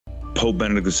Pope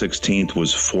Benedict XVI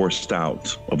was forced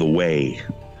out of the way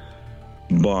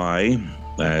by,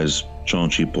 as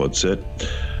Cianci puts it,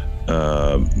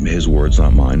 his words,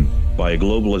 not mine, by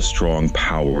globalist strong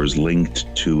powers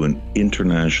linked to an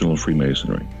international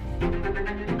Freemasonry.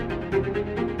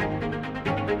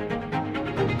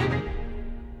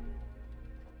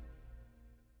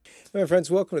 My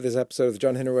friends, welcome to this episode of the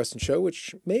John Henry Weston Show,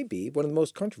 which may be one of the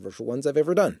most controversial ones I've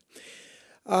ever done.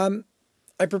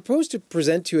 I propose to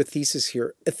present to you a thesis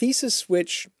here, a thesis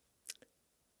which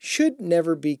should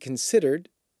never be considered,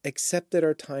 except that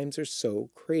our times are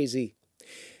so crazy.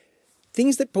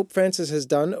 Things that Pope Francis has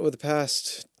done over the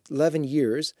past 11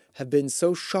 years have been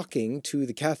so shocking to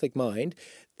the Catholic mind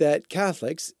that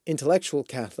Catholics, intellectual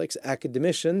Catholics,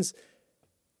 academicians,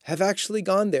 have actually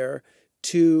gone there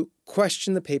to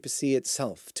question the papacy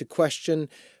itself, to question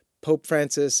Pope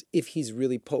Francis if he's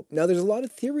really Pope. Now, there's a lot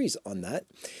of theories on that.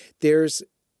 There's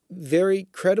very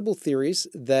credible theories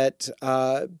that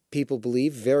people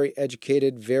believe, very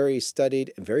educated, very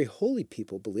studied, and very holy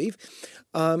people believe,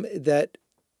 that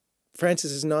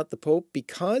Francis is not the Pope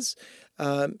because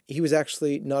he was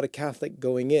actually not a Catholic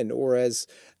going in, or as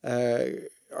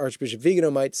Archbishop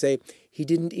Vigano might say, he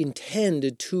didn't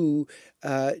intend to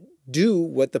do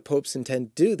what the popes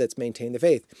intend to do, that's maintain the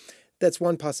faith. That's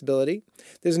one possibility.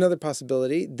 There's another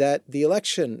possibility that the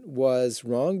election was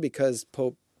wrong because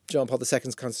Pope John Paul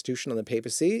II's constitution on the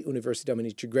papacy, Universi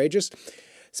Dominici Gregis,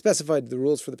 specified the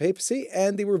rules for the papacy,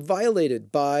 and they were violated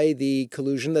by the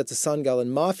collusion that the San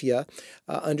Gallen Mafia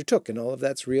undertook, and all of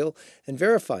that's real and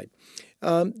verified.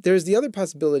 There's the other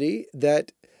possibility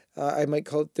that I might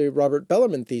call it the Robert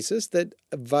Bellarmine thesis, that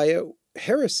via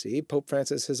heresy, Pope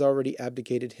Francis has already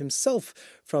abdicated himself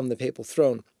from the papal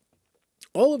throne.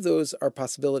 All of those are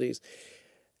possibilities.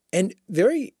 And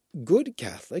very good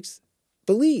Catholics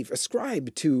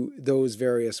ascribe to those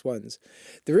various ones.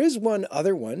 There is one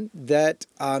other one that,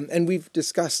 and we've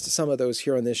discussed some of those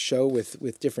here on this show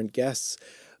with different guests,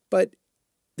 but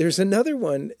there's another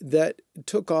one that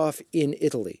took off in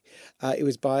Italy. It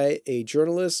was by a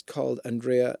journalist called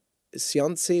Andrea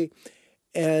Cianci,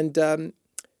 and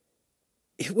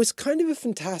it was kind of a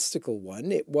fantastical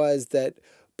one. It was that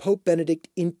Pope Benedict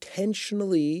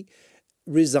intentionally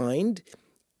resigned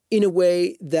in a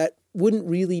way that wouldn't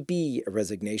really be a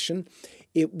resignation.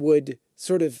 It would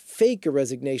sort of fake a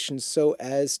resignation so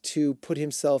as to put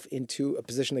himself into a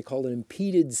position they call an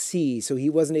impeded see. So he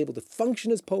wasn't able to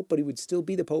function as Pope, but he would still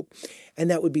be the Pope. And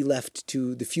that would be left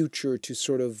to the future to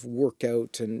sort of work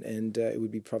out, and it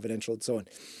would be providential and so on.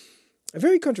 A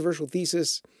very controversial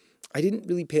thesis. I didn't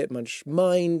really pay it much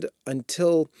mind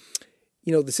until,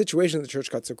 the situation of the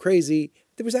church got so crazy.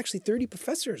 There was actually 30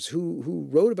 professors who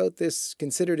wrote about this,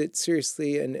 considered it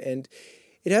seriously, and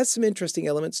it has some interesting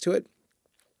elements to it.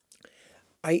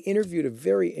 I interviewed a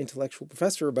very intellectual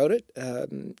professor about it,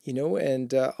 and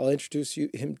I'll introduce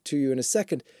him to you in a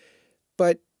second.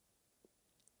 But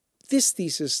this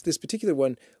thesis, this particular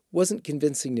one, wasn't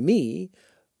convincing to me,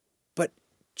 but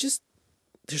just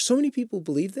there's so many people who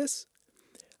believe this.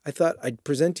 I thought I'd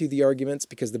present to you the arguments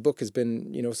because the book has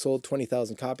been, sold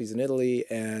 20,000 copies in Italy,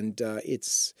 and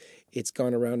it's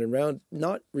gone around and around,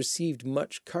 not received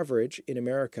much coverage in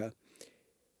America.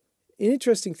 An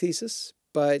interesting thesis,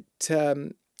 but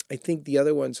I think the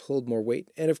other ones hold more weight.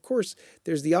 And of course,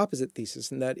 there's the opposite thesis,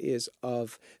 and that is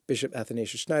of Bishop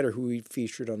Athanasius Schneider, who we've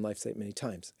featured on LifeSite many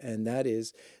times, and that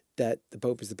is that the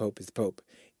Pope is the Pope is the Pope.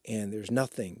 And there's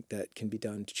nothing that can be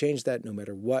done to change that, no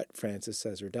matter what Francis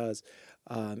says or does.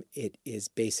 It is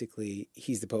basically,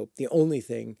 he's the Pope. The only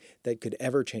thing that could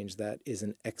ever change that is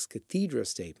an ex cathedra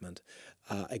statement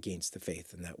against the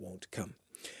faith, and that won't come.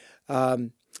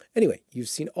 Anyway, you've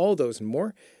seen all those and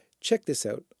more. Check this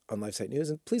out on LifeSite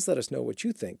News, and please let us know what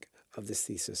you think of this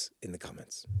thesis in the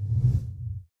comments.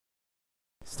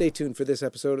 Stay tuned for this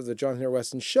episode of the John Henry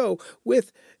Weston Show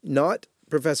with not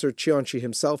Professor Cianci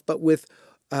himself, but with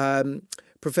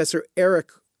Professor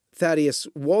Eric Thaddeus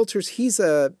Walters. He's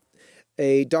a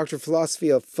doctor of philosophy,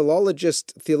 a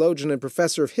philologist, theologian, and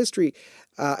professor of history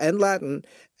and Latin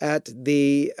at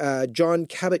the John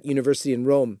Cabot University in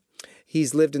Rome.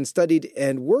 He's lived and studied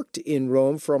and worked in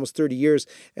Rome for almost 30 years.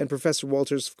 And Professor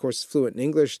Walters, of course, fluent in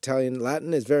English, Italian,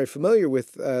 Latin, is very familiar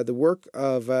with the work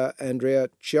of Andrea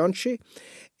Cianci,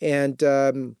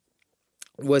 and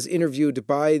was interviewed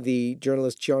by the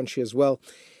journalist Cianci as well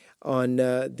on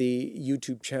the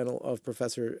YouTube channel of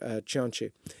Professor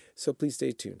Cianci. So please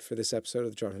stay tuned for this episode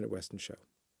of the John Henry Weston Show.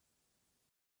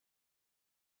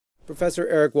 Professor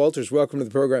Eric Walters, welcome to the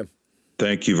program.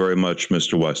 Thank you very much,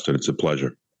 Mr. Weston. It's a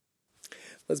pleasure.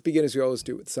 Let's begin as we always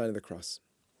do with the sign of the cross.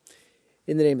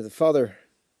 In the name of the Father,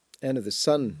 and of the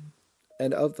Son,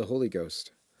 and of the Holy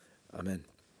Ghost. Amen.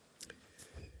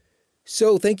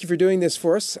 So thank you for doing this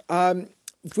for us.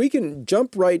 If we can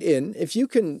jump right in, if you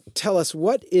can tell us,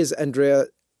 what is Andrea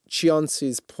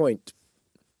Cianci's point?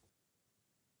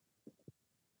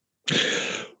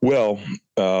 Well,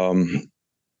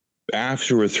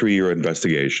 after a 3-year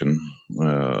investigation,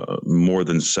 more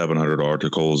than 700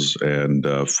 articles and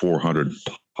 400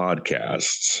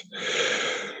 podcasts,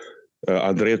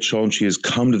 Andrea Cianci has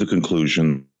come to the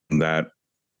conclusion that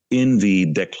in the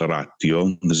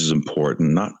declaratio, this is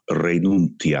important, not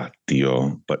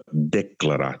renunciatio, but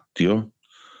declaratio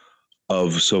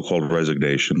of so-called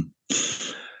resignation,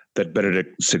 that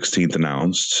Benedict XVI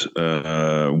announced,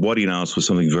 what he announced was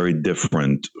something very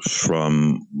different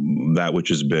from that which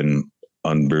has been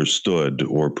understood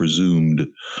or presumed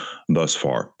thus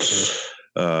far.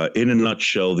 In a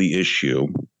nutshell, the issue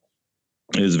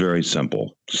is very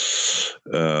simple.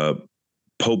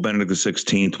 Pope Benedict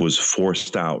XVI was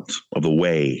forced out of the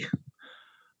way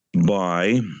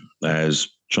by, as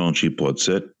Cianci puts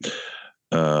it,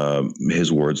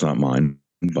 his words, not mine,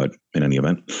 but in any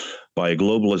event, by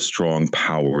globalist strong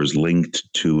powers linked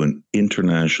to an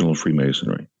international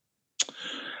Freemasonry.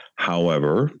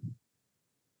 However,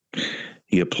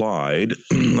 he applied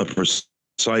a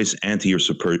precise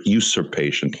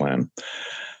anti-usurpation plan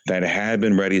that had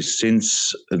been ready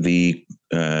since the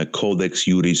Codex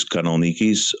Juris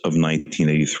Canonicis of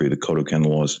 1983, the Code of Canon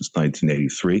Law since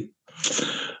 1983,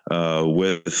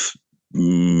 with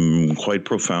quite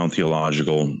profound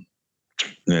theological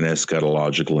and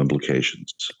eschatological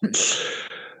implications.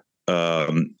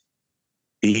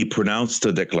 He pronounced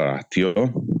the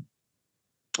Declaratio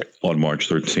on March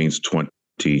 13th,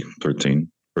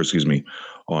 2013, or excuse me,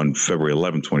 on February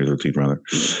 11th, 2013, rather.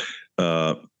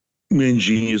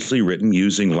 Ingeniously written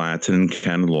using Latin and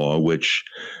canon law, which,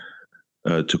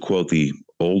 to quote the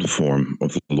old form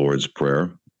of the Lord's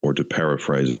Prayer, or to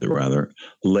paraphrase it rather,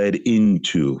 led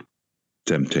into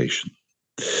temptation.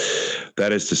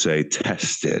 That is to say,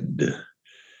 tested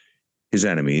his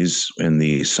enemies in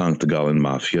the Sancta Gallen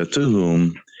Mafia, to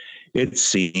whom it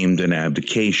seemed an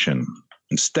abdication.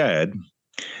 Instead,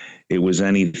 it was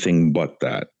anything but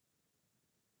that.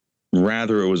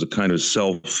 Rather, it was a kind of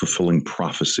self-fulfilling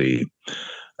prophecy,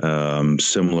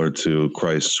 similar to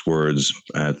Christ's words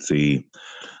at the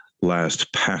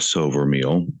last Passover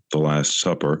meal, the Last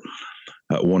Supper,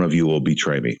 one of you will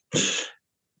betray me.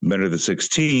 Benedict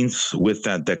XVI, with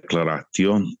that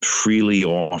declaratio, freely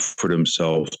offered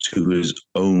himself to his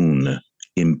own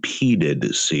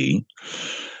impeded see,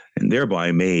 and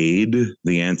thereby made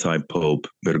the anti-pope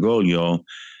Bergoglio,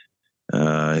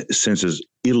 since his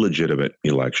illegitimate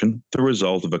election, the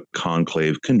result of a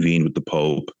conclave convened with the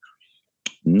Pope,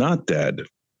 not dead,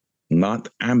 not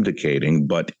abdicating,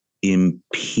 but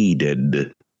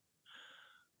impeded.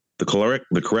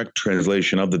 The correct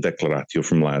translation of the Declaratio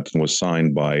from Latin was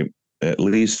signed by at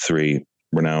least 3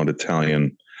 renowned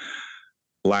Italian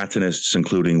Latinists,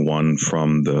 including one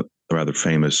from the rather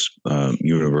famous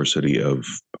University of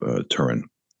Turin.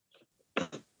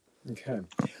 Okay.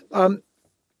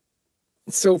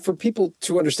 So for people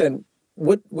to understand,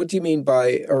 what do you mean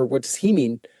by, or what does he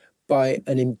mean by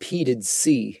an impeded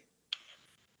see?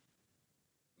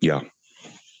 Yeah,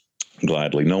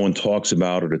 gladly. No one talks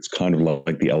about it. It's kind of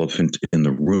like the elephant in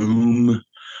the room,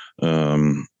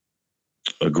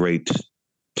 a great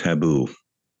taboo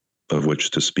of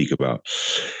which to speak about.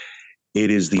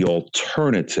 It is the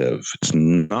alternative. It's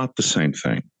not the same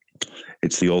thing.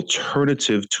 It's the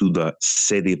alternative to the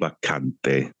sede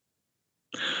vacante.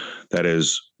 That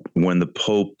is, when the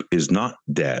Pope is not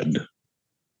dead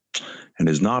and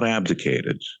is not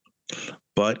abdicated,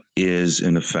 but is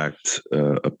in effect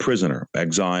a prisoner,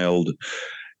 exiled,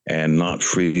 and not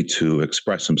free to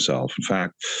express himself. In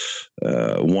fact,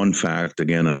 one fact,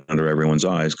 again, under everyone's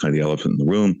eyes, kind of the elephant in the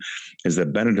room, is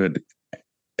that Benedict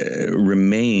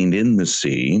remained in the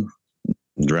see,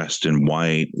 dressed in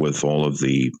white with all of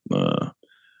the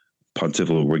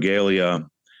pontifical regalia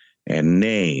and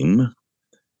name.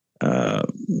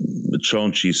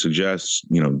 Cianci suggests,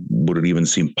 would it even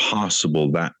seem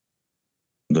possible that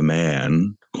the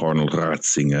man, Cardinal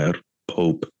Ratzinger,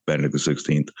 Pope Benedict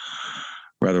XVI,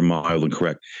 rather mild and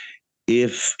correct,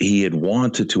 if he had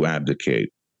wanted to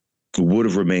abdicate, would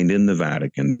have remained in the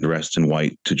Vatican, dressed in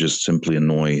white, to just simply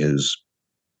annoy his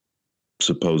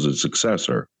supposed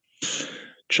successor.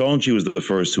 Cianci was the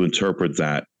first to interpret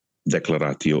that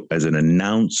declaratio as an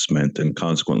announcement, and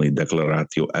consequently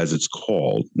declaratio as it's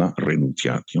called, not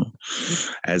renunciatio,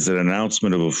 as an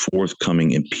announcement of a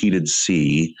forthcoming impeded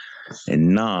see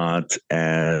and not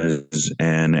as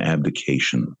an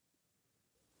abdication.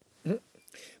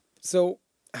 So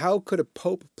how could a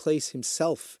pope place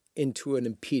himself into an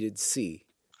impeded see?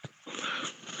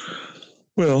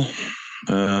 Well,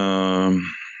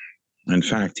 in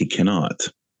fact, he cannot.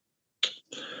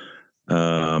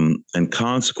 And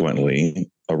consequently,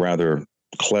 a rather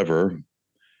clever,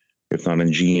 if not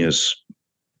ingenious,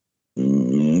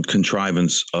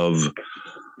 contrivance of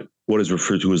what is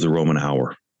referred to as the Roman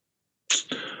hour.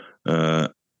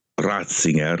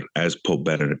 Ratzinger, as Pope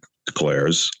Benedict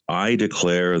declares, I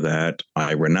declare that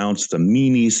I renounce the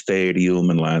ministerium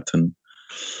in Latin,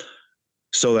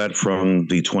 so that from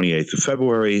the 28th of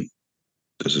February,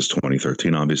 this is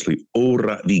 2013, obviously,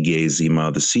 ora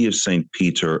vigesima, the see of St.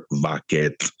 Peter,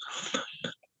 vacet.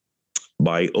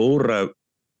 By ora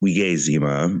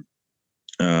vigesima,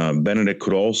 Benedict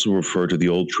could also refer to the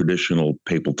old traditional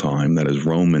papal time, that is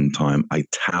Roman time,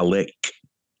 italic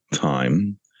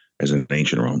time, as in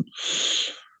ancient Rome,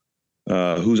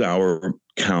 whose hour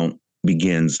count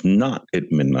begins not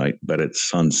at midnight, but at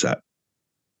sunset,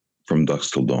 from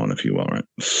dusk till dawn, if you will, right?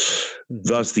 Mm-hmm.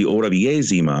 Thus, the ora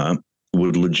vigesima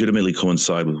would legitimately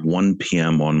coincide with 1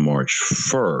 p.m. on March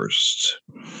 1st.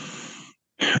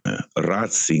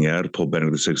 Ratzinger, Pope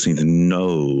Benedict XVI,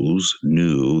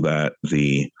 knew that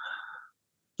the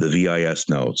VIS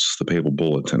notes, the papal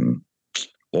bulletin,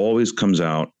 always comes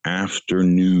out after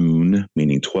noon,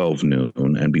 meaning 12 noon,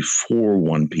 and before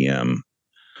 1 p.m.,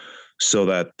 so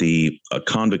that the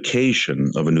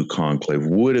convocation of a new conclave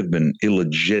would have been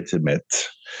illegitimate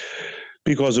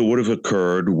because it would have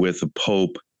occurred with the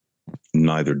Pope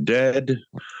neither dead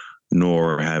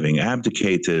nor having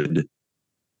abdicated,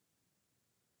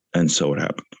 and so it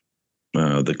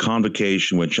happened. The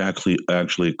convocation, which actually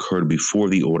occurred before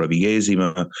the ora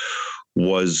vigesima,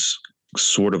 was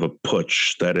sort of a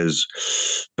putsch. That is,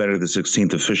 Benedict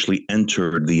XVI officially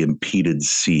entered the impeded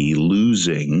see,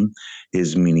 losing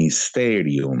his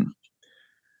ministerium.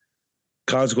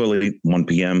 Consequently, 1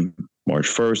 p.m., March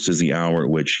 1st, is the hour at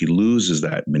which he loses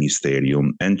that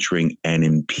ministerium, entering an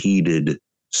impeded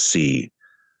see.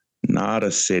 Not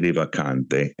a sede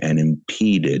vacante, an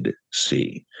impeded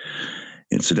see.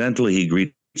 Incidentally, he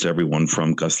greets everyone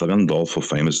from Castel Gandolfo,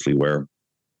 famously, where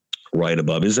right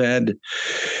above his head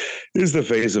is the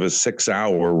face of a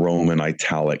 6-hour Roman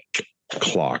italic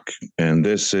clock. And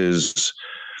this is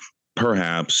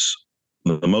perhaps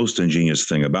the most ingenious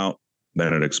thing about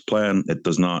Benedict's plan. It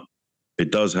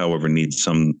does, however, need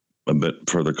a bit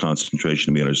further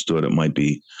concentration to be understood. It might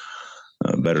be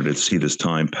better to see this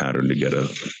time pattern to get a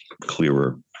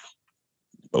clearer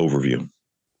overview.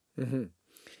 Mm-hmm.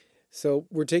 So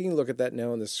we're taking a look at that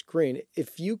now on the screen.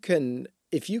 If you can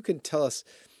tell us,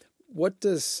 what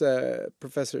does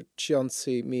Professor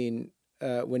Cianci mean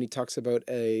when he talks about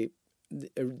the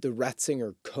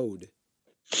Ratzinger code?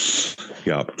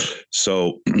 Yeah.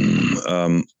 So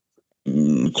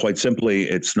quite simply,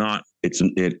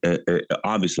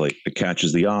 obviously it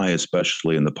catches the eye,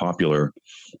 especially in the popular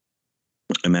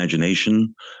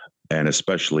imagination, and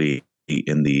especially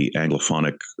in the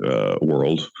Anglophonic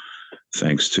world,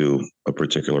 thanks to a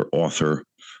particular author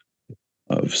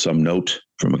of some note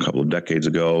from a couple of decades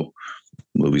ago,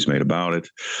 movies made about it.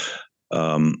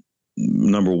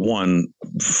 Number one,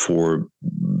 for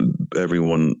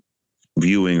everyone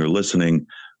viewing or listening,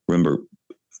 remember,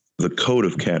 the code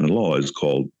of canon law is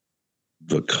called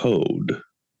the code,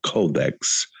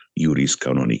 Codex Juris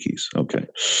Canonicis. Okay.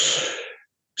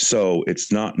 So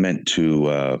it's not meant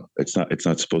to, it's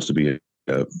not supposed to be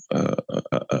a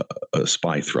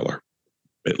spy thriller,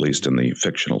 at least in the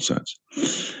fictional sense.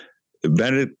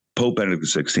 Pope Benedict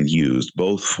XVI used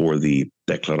both for the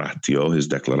his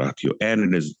declaratio, and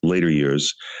in his later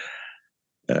years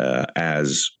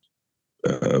as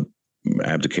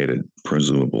abdicated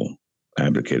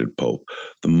Pope,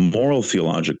 the moral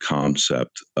theologic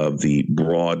concept of the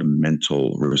broad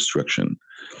mental restriction.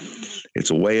 It's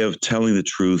a way of telling the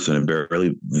truth in a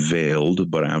barely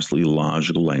veiled but absolutely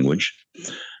logical language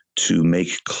to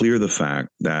make clear the fact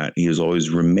that he has always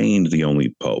remained the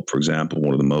only Pope. For example,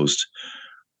 one of the most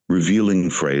revealing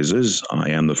phrases, I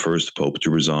am the first Pope to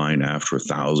resign after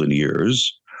 1,000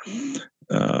 years,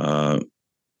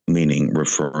 meaning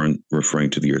referring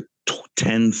to the year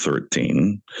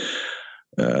 1013.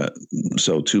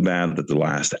 So too bad that the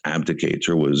last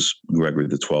abdicator was Gregory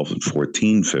XII in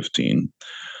 1415.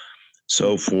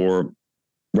 So for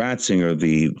Ratzinger,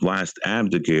 the last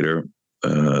abdicator,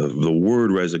 the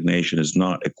word resignation is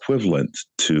not equivalent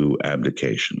to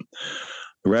abdication.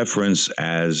 The reference,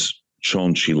 as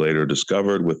Cianci later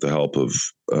discovered with the help of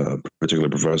particular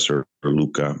Professor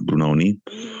Luca Brunoni,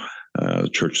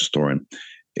 church historian,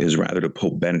 is rather to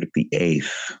Pope Benedict VIII,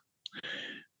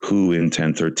 who in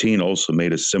 1013 also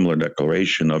made a similar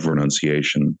declaration of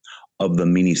renunciation of the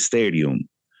ministerium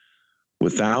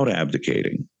without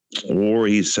abdicating, or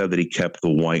he said that he kept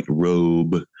the white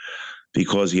robe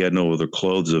because he had no other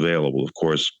clothes available. Of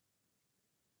course,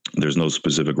 there's no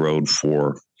specific robe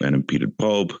for an impeded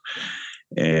pope,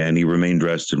 and he remained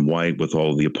dressed in white with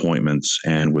all the appointments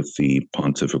and with the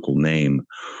pontifical name.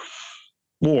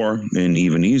 Or, in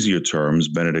even easier terms,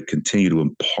 Benedict continued to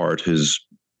impart his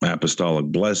apostolic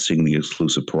blessing, the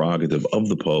exclusive prerogative of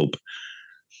the Pope,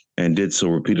 and did so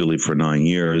repeatedly for 9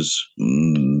 years.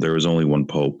 There is only one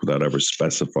Pope without ever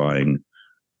specifying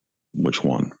which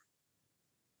one.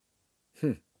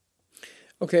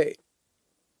 Okay,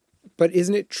 but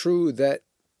isn't it true that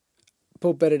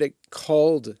Pope Benedict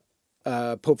called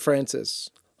Pope Francis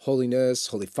Holiness,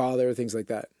 Holy Father, things like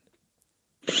that?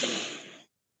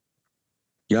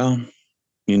 Yeah,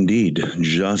 indeed.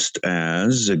 Just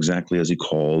as, exactly as he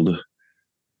called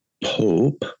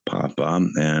Pope, Papa,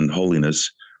 and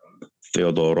Holiness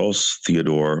Theodore II,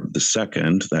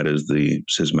 that is the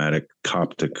schismatic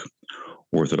Coptic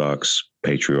Orthodox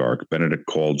Patriarch. Benedict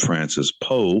called Francis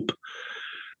Pope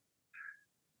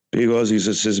because he's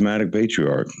a schismatic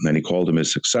patriarch, and he called him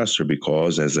his successor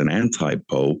because, as an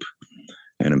anti-pope,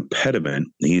 an impediment,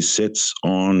 he sits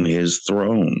on his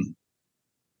throne,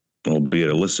 albeit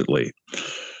illicitly.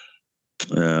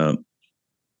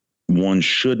 One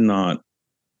should not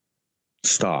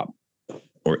stop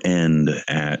or end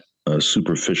at a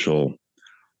superficial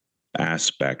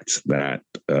aspect that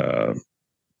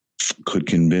could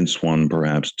convince one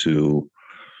perhaps to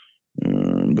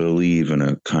believe in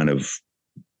a kind of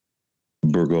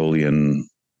Bergoglian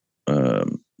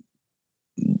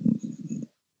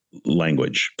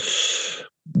language.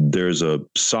 There's a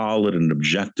solid and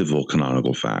objective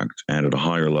canonical fact, and at a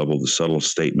higher level, the subtle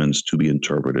statements to be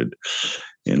interpreted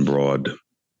in broad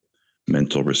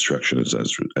mental restriction, as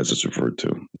it's referred to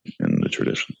in the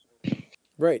tradition.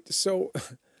 Right. So,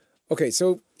 okay.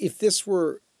 So if this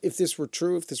were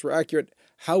true, if this were accurate,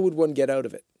 how would one get out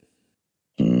of it?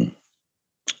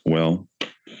 Well,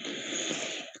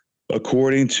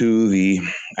 according to the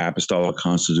Apostolic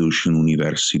Constitution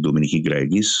Universi Dominici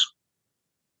Gregis,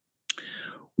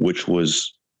 which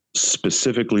was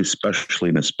specifically, specially,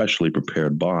 and especially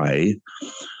prepared by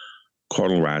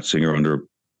Cardinal Ratzinger under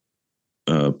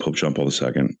Pope John Paul II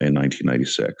in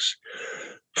 1996,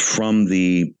 from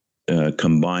the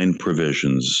combined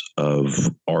provisions of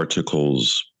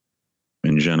Articles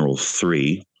in general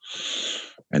 3,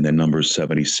 and then numbers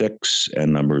 76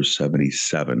 and numbers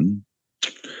 77.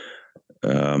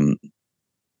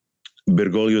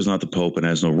 Bergoglio is not the Pope and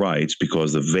has no rights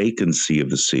because the vacancy of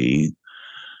the see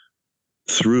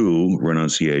through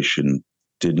renunciation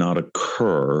did not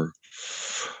occur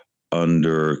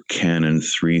under Canon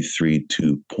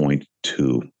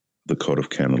 332.2, the Code of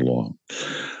Canon Law.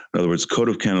 In other words, Code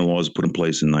of Canon Law was put in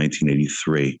place in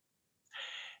 1983.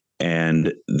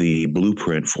 And the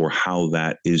blueprint for how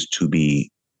that is to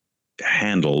be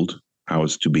handled, how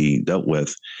it's to be dealt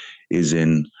with, is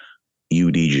in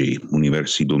UDG,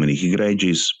 Universi Dominici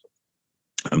Gregis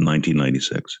of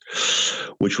 1996,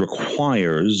 which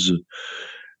requires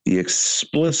the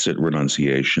explicit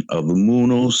renunciation of the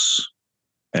munus,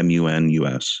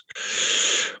 M-U-N-U-S.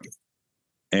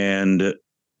 And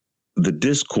the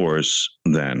discourse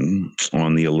then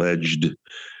on the alleged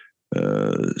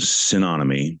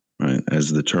synonymy, right, as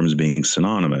the terms being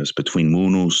synonymous between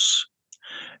munus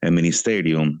and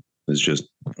ministerium, is just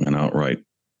an outright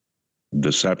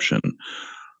deception.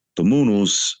 The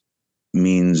munus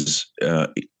means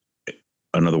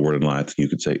another word in Latin, you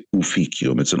could say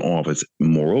officium. It's an office.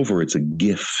 Moreover, it's a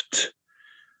gift,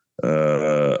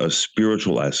 a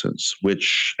spiritual essence,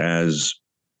 which, as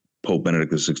Pope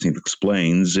Benedict XVI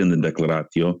explains in the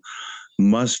Declaratio,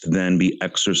 must then be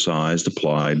exercised,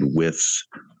 applied with,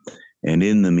 and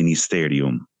in the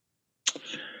ministerium.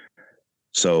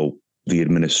 So the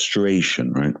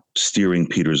administration, right, steering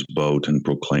Peter's boat and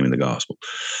proclaiming the gospel.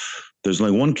 There's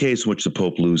only one case in which the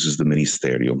Pope loses the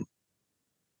ministerium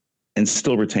and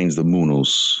still retains the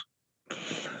munus,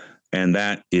 and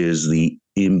that is the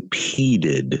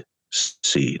impeded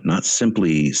see, not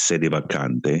simply sede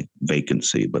vacante,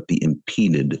 vacancy, but the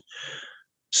impeded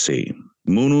see.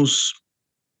 Munus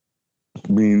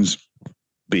means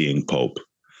being Pope.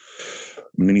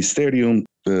 Ministerium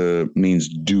means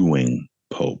doing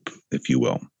Pope, if you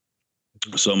will.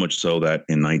 So much so that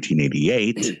in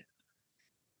 1988,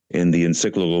 in the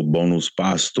encyclical Bonus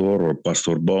Pastor or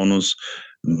Pastor Bonus,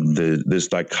 this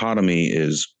dichotomy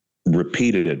is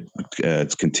repeated,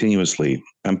 it's continuously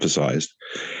emphasized,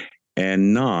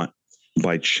 and not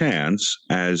by chance,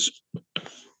 as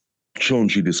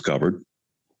Chonchi discovered.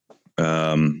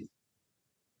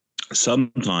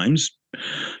 Sometimes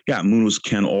Yeah, munus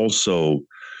can also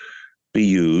be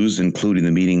used, including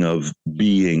the meaning of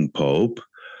being pope,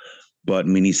 but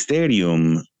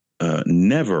ministerium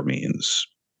never means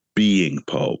being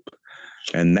pope.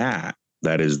 And that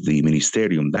is the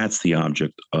ministerium. That's the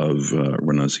object of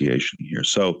renunciation here.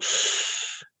 So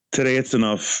today it's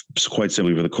enough, quite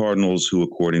simply, for the cardinals who,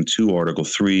 according to Article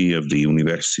 3 of the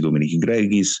Universi Dominici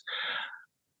Gregis,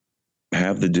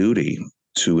 have the duty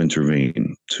to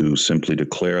intervene, to simply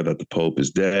declare that the Pope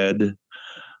is dead,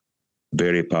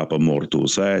 vere papa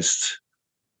mortuus est,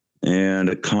 and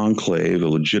a conclave, a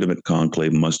legitimate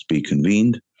conclave, must be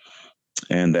convened,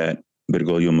 and that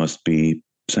Bergoglio must be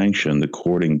sanctioned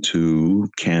according to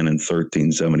Canon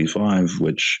 1375,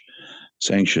 which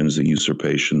sanctions the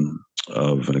usurpation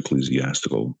of an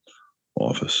ecclesiastical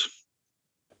office.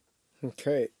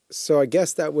 Okay, so I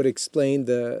guess that would explain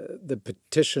the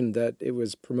petition that it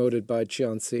was promoted by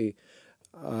Cianci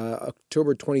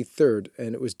October 23rd,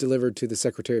 and it was delivered to the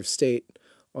Secretary of State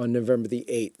on November the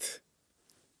 8th.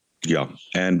 Yeah,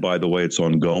 and by the way, it's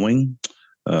ongoing.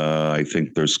 I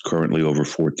think there's currently over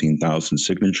 14,000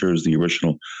 signatures. The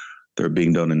original, they're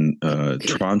being done in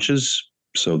tranches.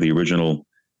 So the original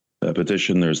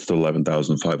petition, there's still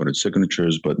 11,500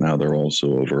 signatures, but now they're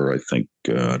also over, I think,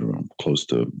 I don't know, close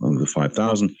to under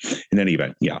 5,000. In any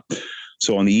event, yeah.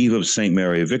 So on the eve of St.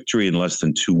 Mary of Victory, in less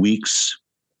than 2 weeks,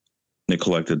 they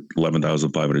collected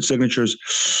 11,500 signatures.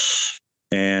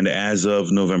 And as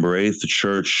of November 8th, the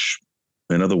church,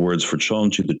 in other words, for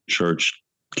Cianci, the church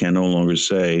can no longer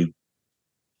say,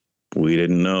 we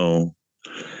didn't know.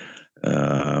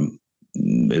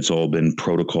 It's all been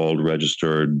protocoled,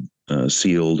 registered,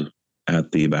 sealed at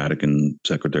the Vatican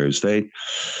Secretary of State.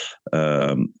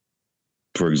 For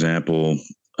example,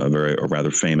 a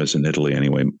rather famous in Italy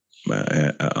anyway,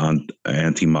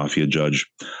 anti-mafia judge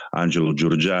Angelo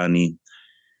Giorgiani,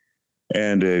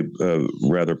 and a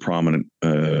rather prominent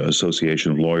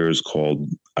association of lawyers called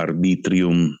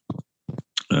Arbitrium.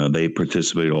 They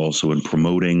participate also in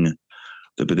promoting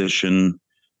the petition.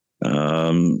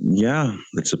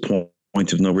 It's a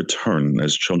point of no return,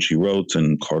 as Cianci wrote,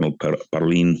 and Cardinal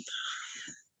Parolin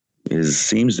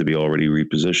seems to be already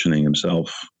repositioning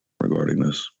himself regarding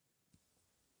this.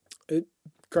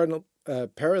 Cardinal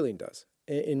Parolin does.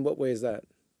 In what way is that?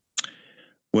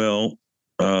 Well,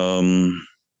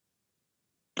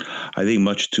 I think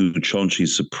much to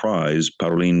Cianci's surprise,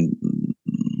 Parolin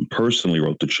personally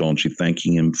wrote to Cianci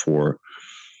thanking him for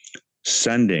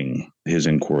sending his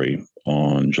inquiry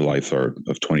on July 3rd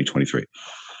of 2023.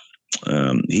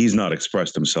 He's not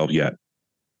expressed himself yet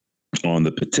on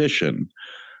the petition,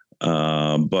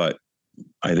 but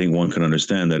I think one can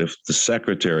understand that if the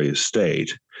Secretary of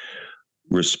State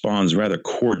responds rather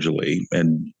cordially,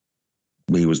 and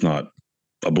he was not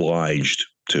obliged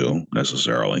to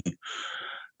necessarily,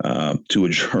 to a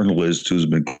journalist who's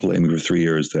been claiming for 3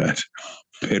 years that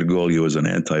Bergoglio is an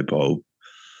anti-pope,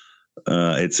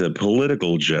 it's a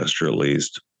political gesture, at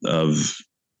least, of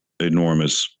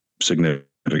enormous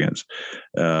significance.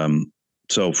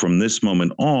 So from this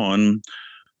moment on,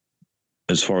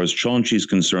 as far as Cianci is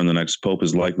concerned, the next pope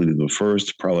is likely to be the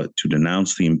first prelate to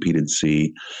denounce the impeded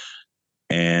see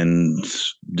and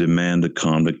demand the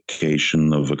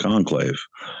convocation of a conclave.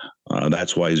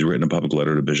 That's why he's written a public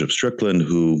letter to Bishop Strickland,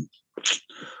 who,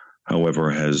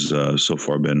 however, has so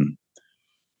far been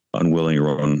unwilling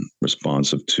or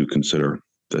unresponsive to consider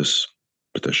this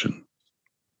petition.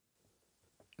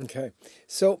 Okay.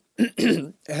 So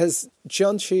has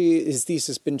Cianci, his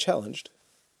thesis, been challenged?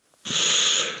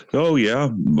 Oh, yeah.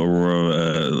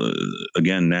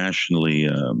 Again, nationally,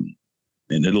 in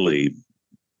Italy,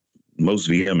 most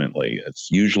vehemently. It's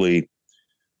usually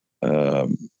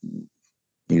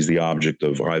he's the object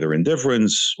of either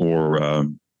indifference or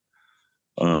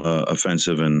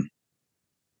offensive and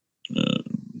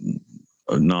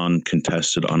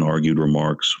non-contested, unargued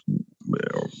remarks,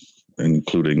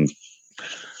 including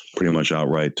pretty much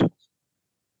outright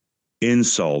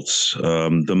insults.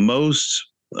 The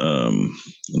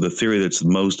theory that's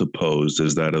most opposed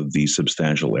is that of the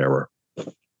substantial error,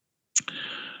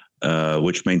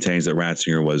 which maintains that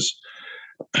Ratzinger was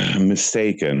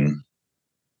mistaken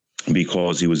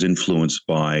because he was influenced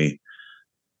by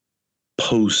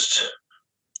post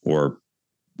or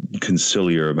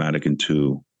conciliar Vatican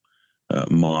II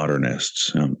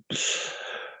modernists.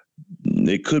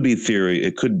 It could be theory.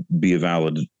 It could be a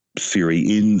valid theory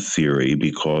in theory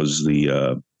because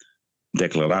the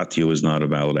Declaratio is not a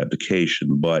valid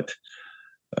application. But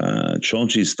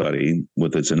Cianci's study,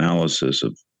 with its analysis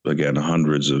of, again,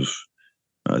 hundreds of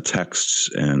texts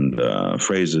and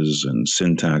phrases and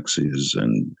syntaxes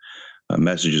and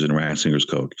messages in Ratzinger's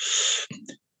code,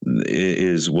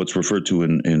 is what's referred to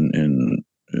in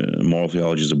moral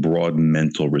theology as a broad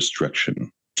mental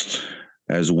restriction,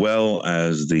 as well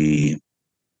as the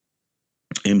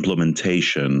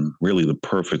implementation, really the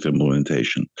perfect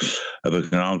implementation of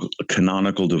a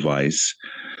canonical device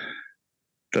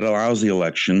that allows the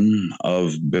election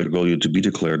of Bergoglio to be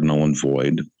declared null and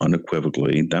void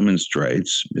unequivocally,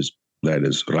 demonstrates that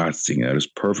is Ratzinger's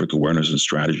perfect awareness and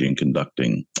strategy in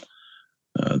conducting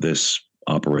this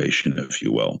operation, if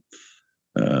you will.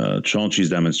 Cianci's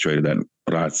demonstrated that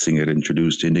Ratzinger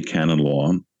introduced into canon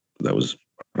law, that was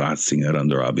Ratzinger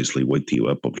under obviously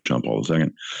Wojtyła, Pope John Paul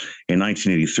II, in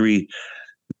 1983,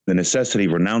 the necessity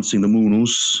of renouncing the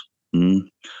munus,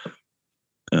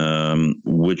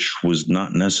 which was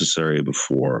not necessary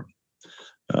before.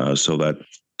 So that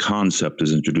concept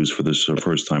is introduced for the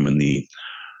first time in the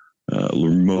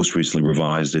most recently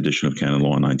revised edition of canon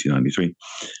law in 1993,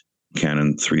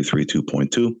 Canon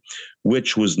 332.2,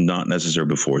 which was not necessary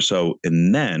before. So,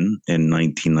 and then in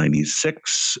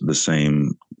 1996, the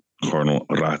same Cardinal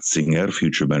Ratzinger,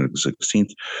 future Benedict XVI,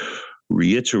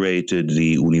 reiterated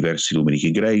the Universi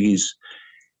Dominici Gregis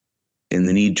in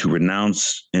the need to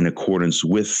renounce in accordance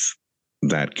with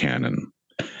that canon.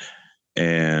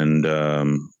 And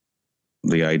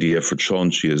the idea for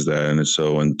Cianci is that, and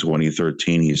so in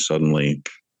 2013, he suddenly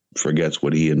forgets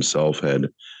what he himself had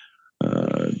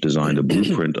designed a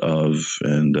blueprint of,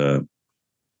 and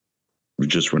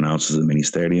just renounces the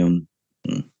ministerium.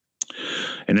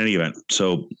 In any event,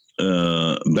 so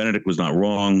Benedict was not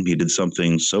wrong. He did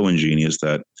something so ingenious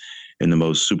that in the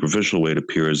most superficial way it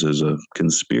appears as a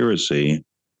conspiracy,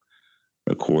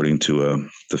 according to a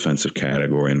defensive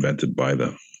category invented by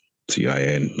the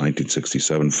CIA in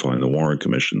 1967 following the Warren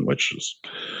Commission, which is,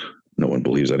 no one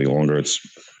believes any longer. It's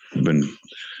been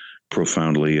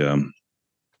profoundly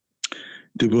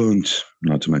debunked,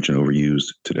 not to mention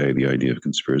overused today, the idea of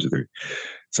conspiracy theory.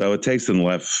 So it takes them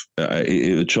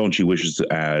Cianci wishes to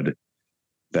add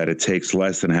that it takes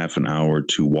less than half an hour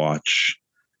to watch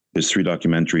his three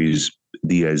documentaries,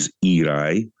 Dies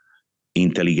Irae,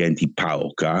 Intelligenti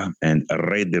Pauca, and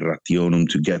Re Rationum,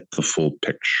 to get the full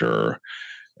picture.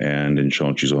 And in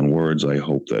Cianci's own words, I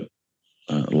hope that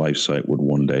LifeSite would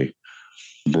one day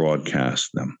broadcast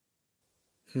them.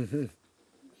 Mm-hmm.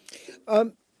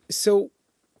 So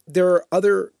there are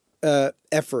other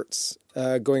efforts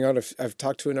going on. I've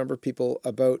talked to a number of people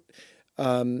about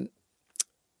an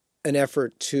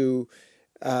effort to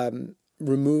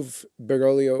remove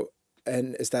Bergoglio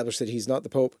and establish that he's not the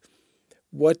Pope.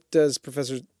 What does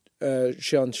Professor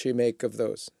Cianci make of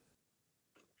those?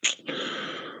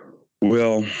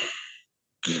 Well,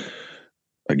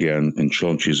 again, in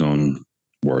Cianci's own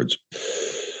words,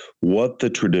 what the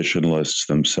traditionalists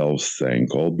themselves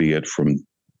think, albeit from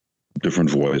different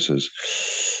voices,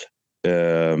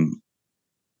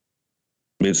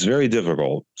 it's very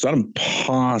difficult. It's not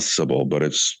impossible, but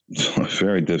it's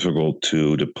very difficult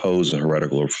to depose a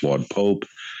heretical or flawed pope,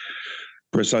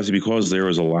 precisely because there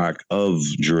is a lack of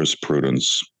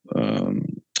jurisprudence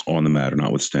on the matter,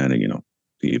 notwithstanding,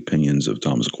 the opinions of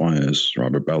Thomas Aquinas,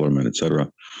 Robert Bellarmine, etc.,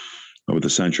 over the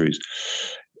centuries.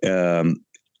 In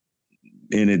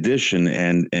addition,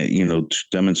 and to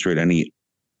demonstrate any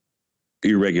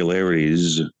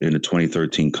irregularities in the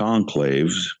 2013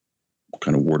 conclave,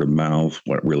 kind of word of mouth,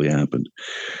 what really happened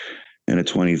in a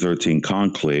 2013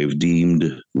 conclave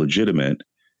deemed legitimate,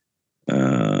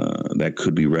 that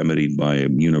could be remedied by a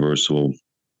universal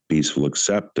peaceful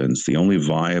acceptance. The only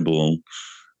viable,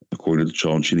 according to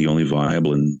Cianci, the only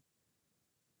viable and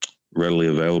readily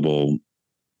available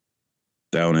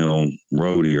downhill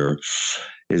road here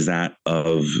is that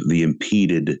of the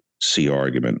impeded C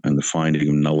argument and the finding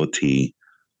of nullity,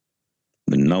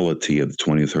 the nullity of the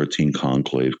 2013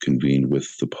 conclave convened with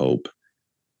the Pope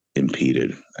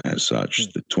impeded as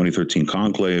such. The 2013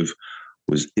 conclave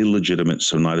was illegitimate,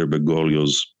 so neither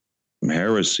Bergoglio's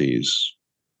heresies,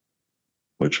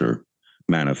 which are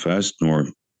manifest, nor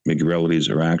irregularities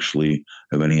are actually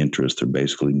of any interest. They're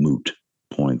basically moot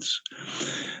points.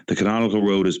 The canonical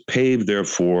road is paved,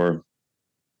 therefore,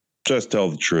 just tell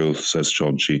the truth, says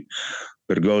Cianci.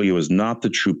 Bergoglio is not the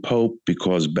true pope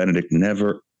because Benedict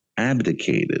never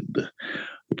abdicated.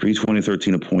 The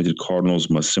pre-2013 appointed cardinals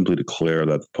must simply declare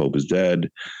that the pope is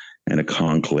dead, and a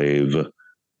conclave,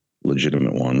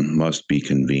 legitimate one, must be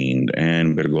convened,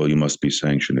 and Bergoglio must be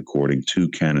sanctioned according to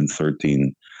Canon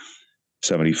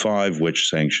 1375, which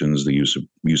sanctions the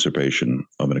usurpation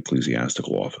of an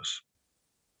ecclesiastical office.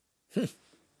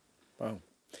 Wow.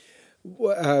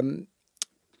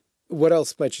 What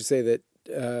else might you say that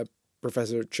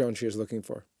Professor Cianci is looking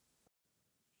for?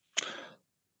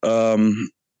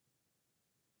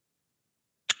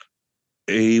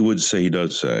 he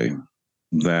does say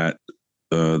that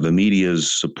the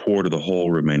media's support of the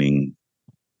whole remaining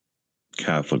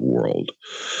Catholic world,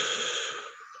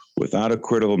 without a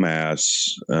critical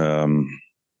mass,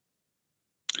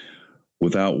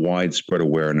 without widespread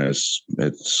awareness,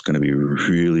 it's going to be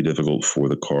really difficult for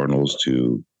the cardinals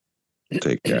to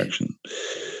take action.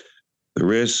 The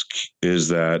risk is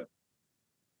that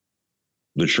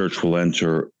the church will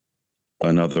enter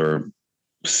another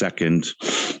second,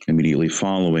 immediately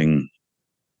following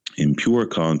impure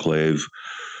conclave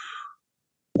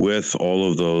with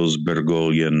all of those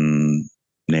Bergoglian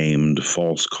named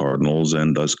false cardinals,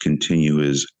 and thus continue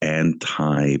his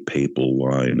anti-papal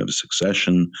line of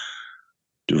succession,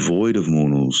 devoid of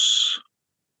munus,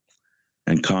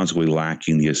 and consequently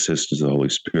lacking the assistance of the Holy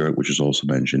Spirit, which is also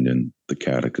mentioned in the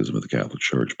Catechism of the Catholic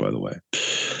Church, by the way.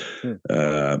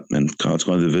 And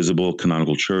consequently, the visible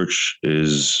canonical church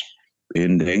is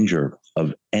in danger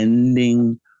of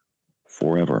ending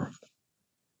forever.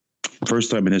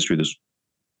 First time in history this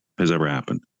has ever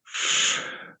happened.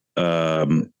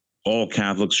 All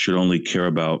Catholics should only care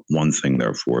about one thing,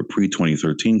 therefore: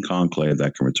 pre-2013 conclave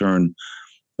that can return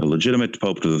a legitimate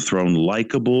pope to the throne,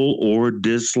 likable or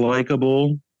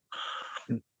dislikable,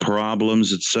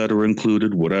 problems, etc.,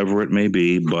 included, whatever it may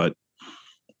be, but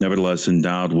nevertheless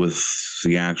endowed with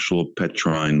the actual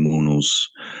Petrine munus.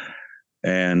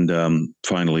 And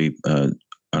finally,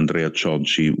 Andrea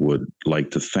Ciolci would like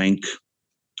to thank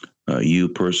you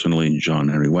personally, John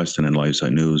Henry Weston and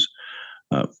LifeSite News,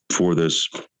 for this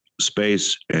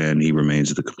space, and he remains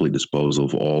at the complete disposal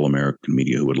of all American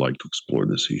media who would like to explore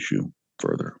this issue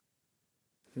further.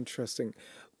 Interesting.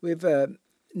 We have a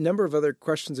number of other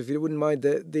questions, if you wouldn't mind.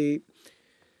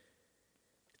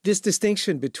 This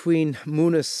distinction between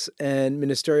munus and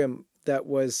ministerium that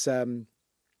was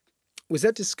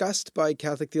that discussed by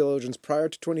Catholic theologians prior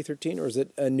to 2013, or is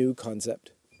it a new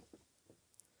concept?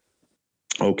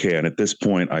 Okay, and at this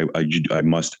point, I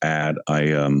must add,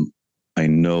 I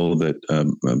know that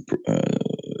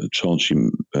Ciolci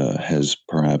has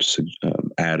perhaps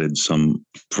added some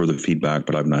further feedback,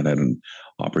 but I've not had an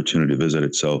opportunity to visit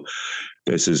it. So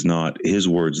this is not his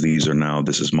words.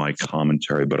 This is my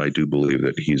commentary, but I do believe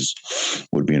that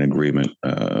would be in agreement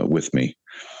with me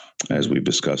as we've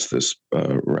discussed this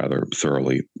rather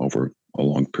thoroughly over a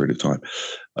long period of time.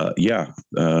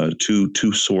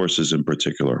 Two sources in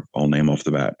particular, I'll name off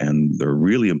the bat, and they're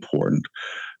really important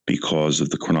because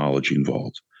of the chronology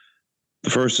involved.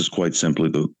 The first is quite simply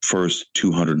the first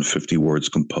 250 words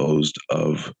composed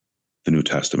of the New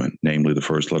Testament, namely the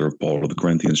first letter of Paul to the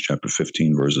Corinthians, chapter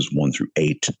 15, verses 1 through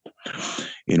 8,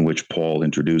 in which Paul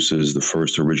introduces the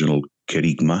first original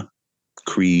kerygma,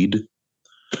 creed,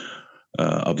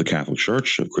 of the Catholic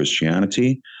Church, of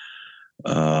Christianity.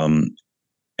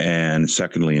 And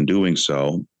secondly, in doing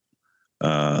so,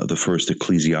 the first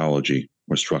ecclesiology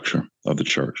or structure of the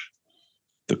church.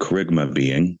 The kerygma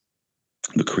being,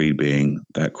 the creed being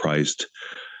that Christ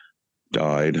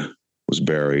died, was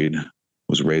buried,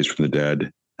 was raised from the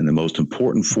dead, and the most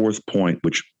important fourth point,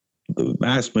 which the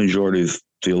vast majority of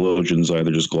theologians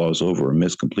either just gloss over or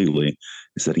miss completely,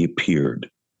 is that he appeared.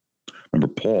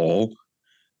 Remember, Paul,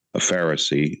 a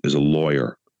Pharisee, is a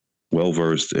lawyer,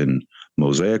 well-versed in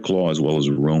Mosaic law as well as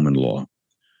Roman law.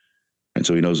 And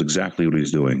so he knows exactly what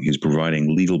he's doing. He's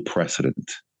providing legal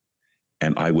precedent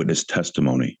and eyewitness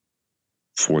testimony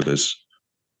for this,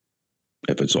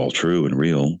 if it's all true and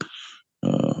real,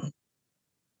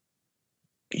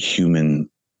 human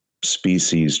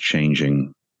species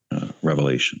changing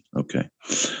revelation. Okay.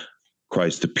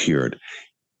 Christ appeared.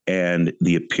 And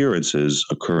the appearances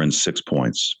occur in 6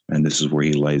 points. And this is where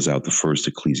he lays out the first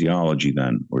ecclesiology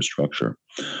then, or structure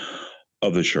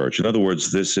of the church. In other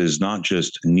words, this is not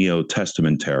just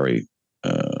neo-testamentary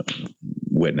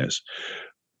witness,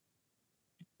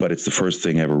 but it's the first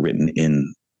thing ever written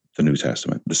in the New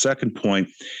Testament. The second point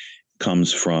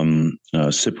comes from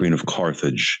Cyprian of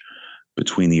Carthage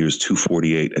between the years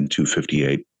 248 and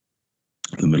 258,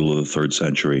 the middle of the 3rd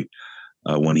century,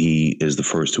 when he is the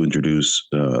first to introduce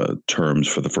terms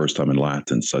for the first time in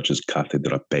Latin, such as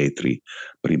cathedra Petri,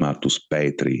 primatus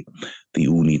Petri, the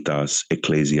unitas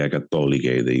ecclesiae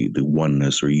catholicae, the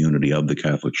oneness or unity of the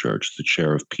Catholic Church, the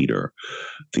chair of Peter,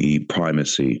 the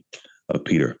primacy of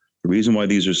Peter. The reason why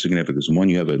these are significant is, one,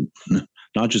 you have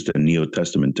not just a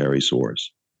neo-testamentary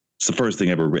source. It's the first thing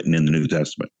ever written in the New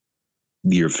Testament,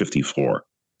 year 54,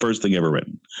 first thing ever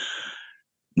written.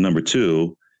 Number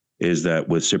two is that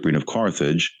with Cyprian of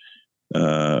Carthage,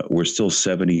 we're still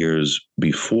 70 years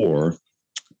before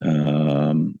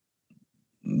the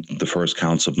first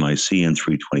Council of Nicaea in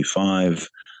 325,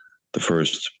 the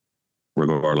first,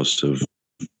 regardless of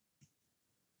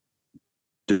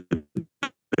debates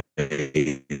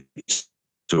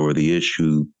or the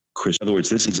issue. In other words,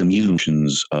 this is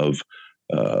emotions of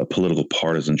political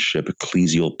partisanship,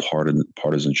 ecclesial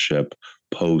partisanship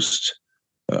post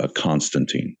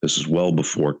Constantine. This is well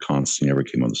before Constantine ever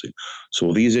came on the scene.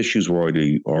 So these issues were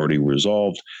already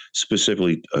resolved.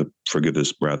 Specifically, forgive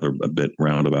this rather a bit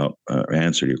roundabout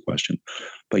answer to your question,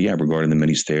 but yeah, regarding the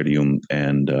ministerium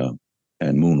and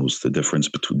munus, the difference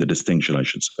between the distinction, I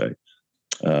should say,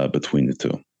 between the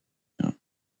two. Yeah.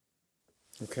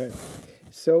 Okay,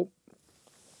 so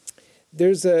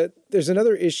there's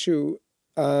another issue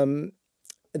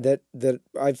that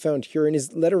I've found here in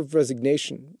his letter of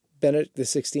resignation. Benedict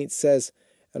XVI says,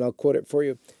 and I'll quote it for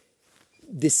you: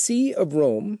 "The see of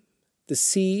Rome, the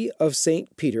see of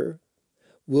St. Peter,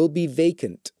 will be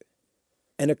vacant,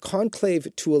 and a conclave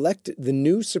to elect the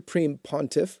new supreme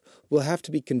pontiff will have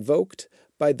to be convoked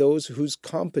by those whose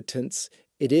competence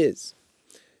it is."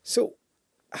 So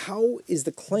how is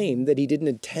the claim that he didn't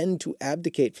intend to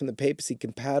abdicate from the papacy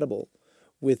compatible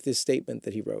with this statement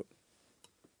that he wrote?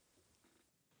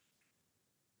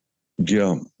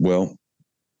 Yeah, well,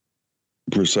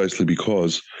 precisely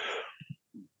because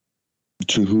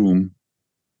to whom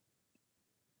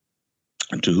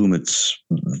it's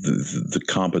the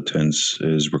competence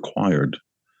is required,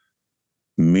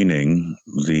 meaning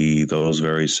those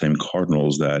very same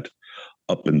cardinals that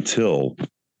up until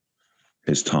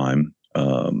his time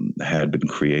had been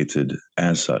created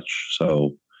as such.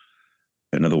 So,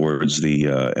 in other words,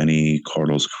 any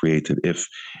cardinals created, if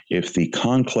the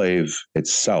conclave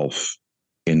itself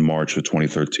in March of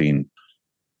 2013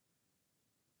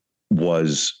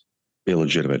 was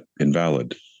illegitimate,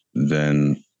 invalid,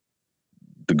 then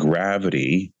the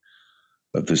gravity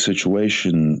of the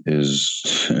situation is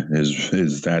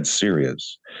that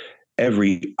serious.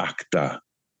 Every acta,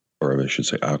 or I should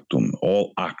say actum,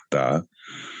 all acta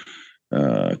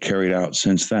carried out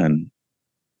since then,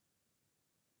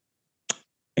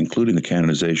 including the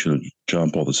canonization of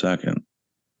John Paul II,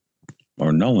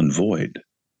 are null and void.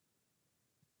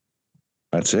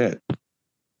 That's it.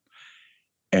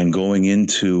 And going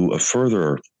into a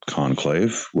further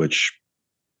conclave, which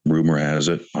rumor has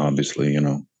it, obviously,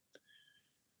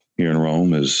 here in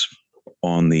Rome, is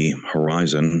on the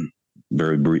horizon,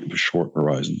 very brief, short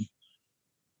horizon.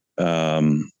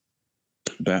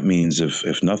 That means if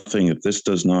this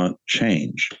does not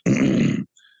change,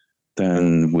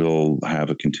 then we'll have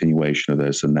a continuation of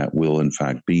this, and that will, in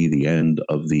fact, be the end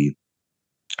of the,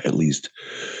 at least,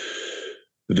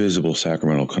 visible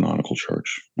sacramental canonical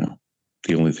church. Now,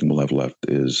 the only thing we'll have left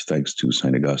is, thanks to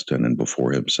St. Augustine and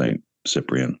before him, St.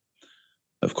 Cyprian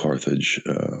of Carthage,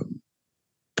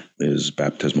 is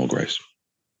baptismal grace.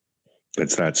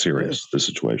 It's that serious, the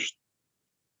situation,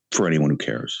 for anyone who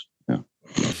cares.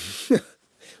 Yeah.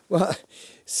 Well,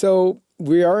 so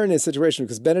we are in a situation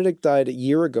because Benedict died a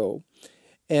year ago,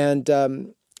 and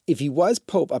if he was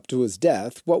Pope up to his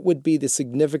death, what would be the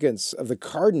significance of the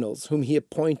cardinals whom he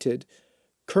appointed,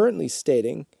 currently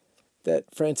stating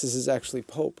that Francis is actually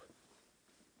Pope?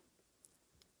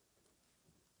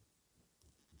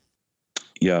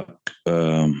 Yeah,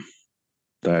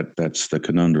 that's the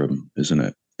conundrum, isn't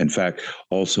it? In fact,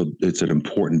 also, it's an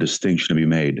important distinction to be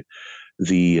made.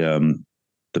 The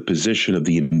position of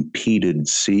the impeded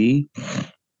see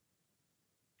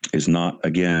is not,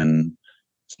 again,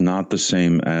 it's not the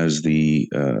same as the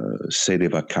sede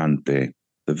vacante,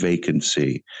 the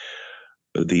vacancy.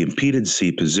 The impeded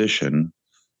see position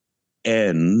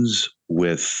ends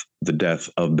with the death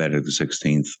of Benedict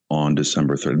XVI on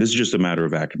December 3rd. This is just a matter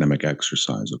of academic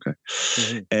exercise, okay?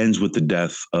 Mm-hmm. Ends with the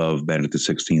death of Benedict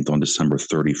XVI on December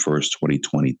 31st,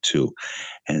 2022.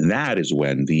 And that is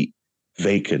when the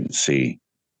vacant see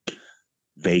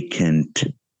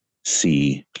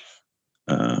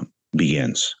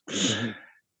begins. Mm-hmm.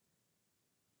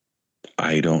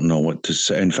 I don't know what to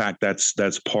say. In fact,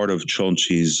 that's part of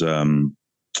Cianci's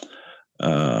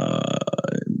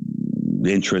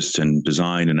interest and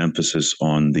design and emphasis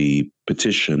on the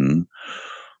petition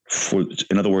for,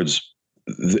 in other words,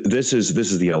 this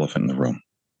is the elephant in the room,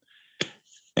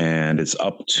 and it's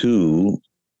up to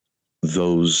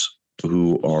those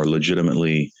who are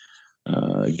legitimately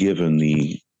given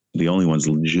the only ones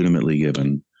legitimately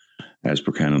given as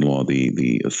per canon law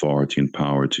the authority and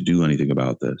power to do anything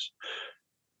about this,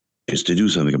 is to do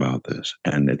something about this,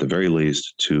 and at the very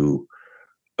least to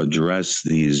address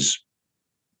these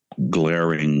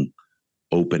glaring,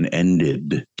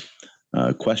 open-ended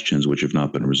questions which have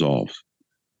not been resolved.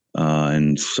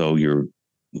 And so you're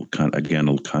kind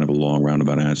of a long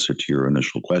roundabout answer to your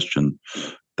initial question.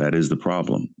 That is the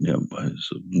problem.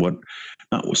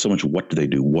 Not so much what do they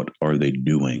do, what are they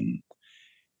doing?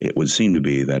 it would seem to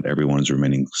be that everyone is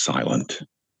remaining silent,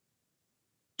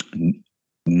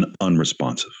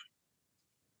 unresponsive.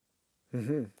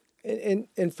 Mm-hmm.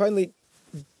 And finally,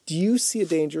 do you see a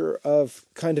danger of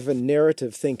kind of a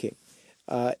narrative thinking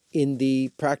in the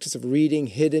practice of reading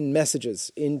hidden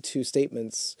messages into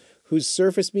statements whose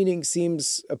surface meaning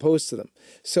seems opposed to them?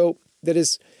 So that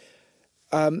is,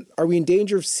 are we in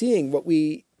danger of seeing what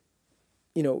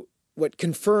what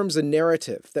confirms a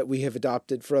narrative that we have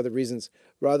adopted for other reasons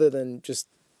rather than just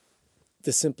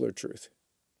the simpler truth?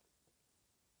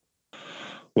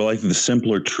 Well, I think the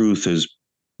simpler truth is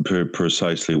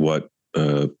precisely what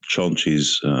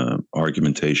Chomsky's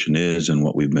argumentation is and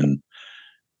what we've been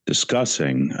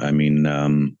discussing. I mean,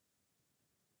 and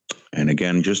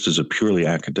again, just as a purely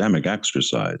academic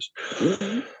exercise,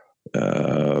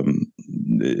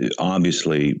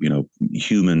 obviously,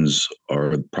 humans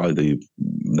are probably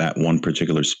that one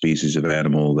particular species of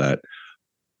animal that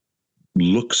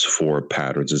looks for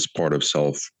patterns. It's part of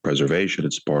self-preservation.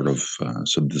 It's part of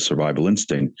the survival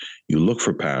instinct. You look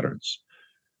for patterns.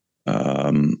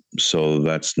 So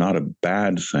that's not a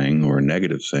bad thing or a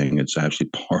negative thing. It's actually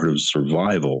part of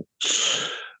survival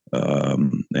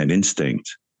and instinct.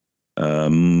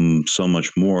 So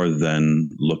much more than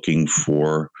looking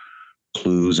for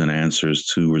clues and answers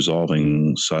to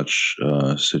resolving such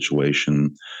a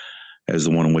situation as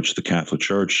the one in which the Catholic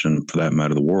Church, and for that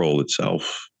matter, the world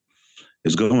itself,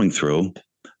 is going through.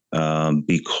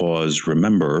 Because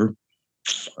remember,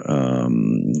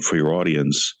 for your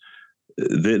audience,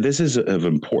 this is of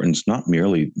importance, not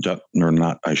merely, or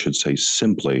not, I should say,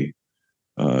 simply,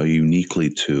 uniquely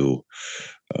to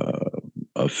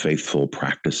a faithful,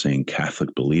 practicing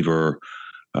Catholic believer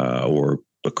or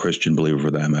a Christian believer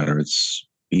for that matter. It's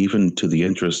even to the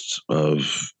interests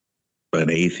of an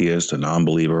atheist, a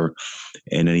non-believer,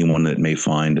 and anyone that may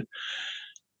find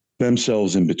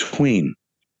themselves in between,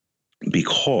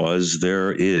 because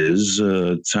there is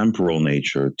a temporal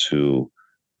nature to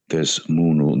this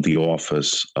the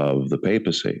office of the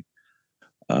papacy.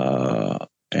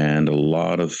 And a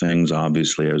lot of things,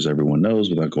 obviously, as everyone knows,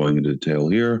 without going into detail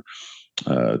here,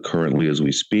 currently as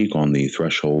we speak on the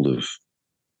threshold of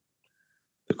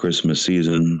the Christmas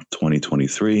season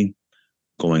 2023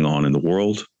 going on in the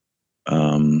world.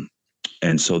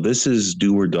 And so this is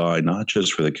do or die, not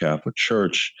just for the Catholic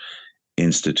Church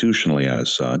institutionally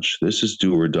as such. This is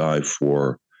do or die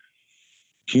for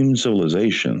human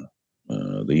civilization,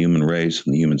 the human race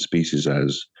and the human species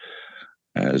as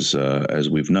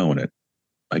we've known it.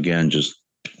 Again, just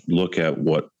look at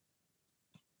what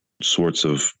sorts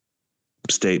of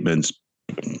statements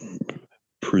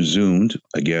presumed,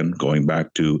 again, going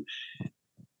back to,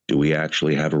 do we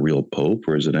actually have a real pope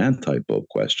or is it an anti-pope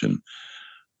question?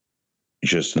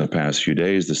 Just in the past few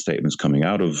days, the statements coming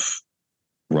out of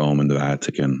Rome and the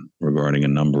Vatican regarding a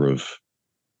number of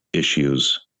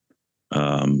issues.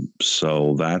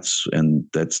 So that's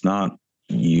not,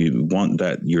 you want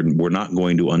that, we're not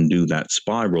going to undo that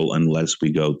spiral unless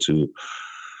we go to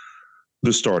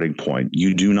the starting point.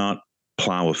 You do not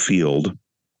plow a field.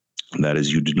 That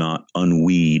is, you do not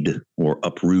unweed or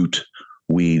uproot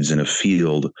weeds in a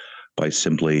field by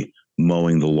simply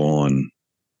mowing the lawn.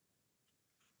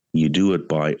 You do it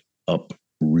by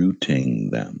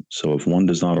uprooting them. So if one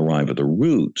does not arrive at the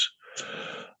root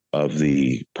of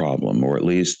the problem, or at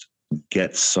least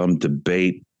get some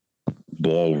debate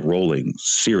ball rolling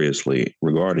seriously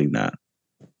regarding that,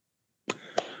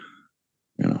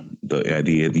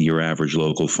 your average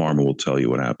local farmer will tell you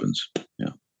what happens.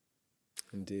 Yeah.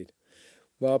 Indeed.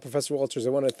 Well, Professor Walters, I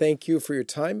want to thank you for your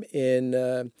time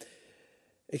in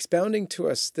expounding to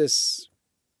us this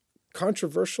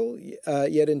controversial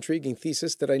yet intriguing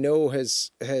thesis that I know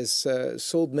has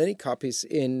sold many copies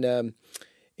in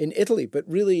Italy, but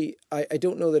really I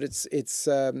don't know that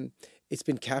it's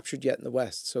been captured yet in the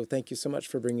West. So thank you so much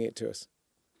for bringing it to us.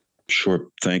 Sure.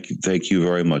 Thank you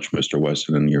very much, Mr.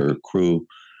 Weston, and your crew,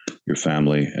 your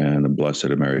family, and a blessed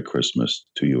and Merry Christmas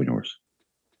to you and yours.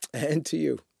 And to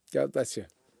you. God bless you.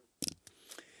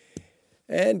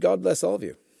 And God bless all of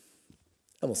you.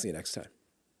 And we'll see you next time.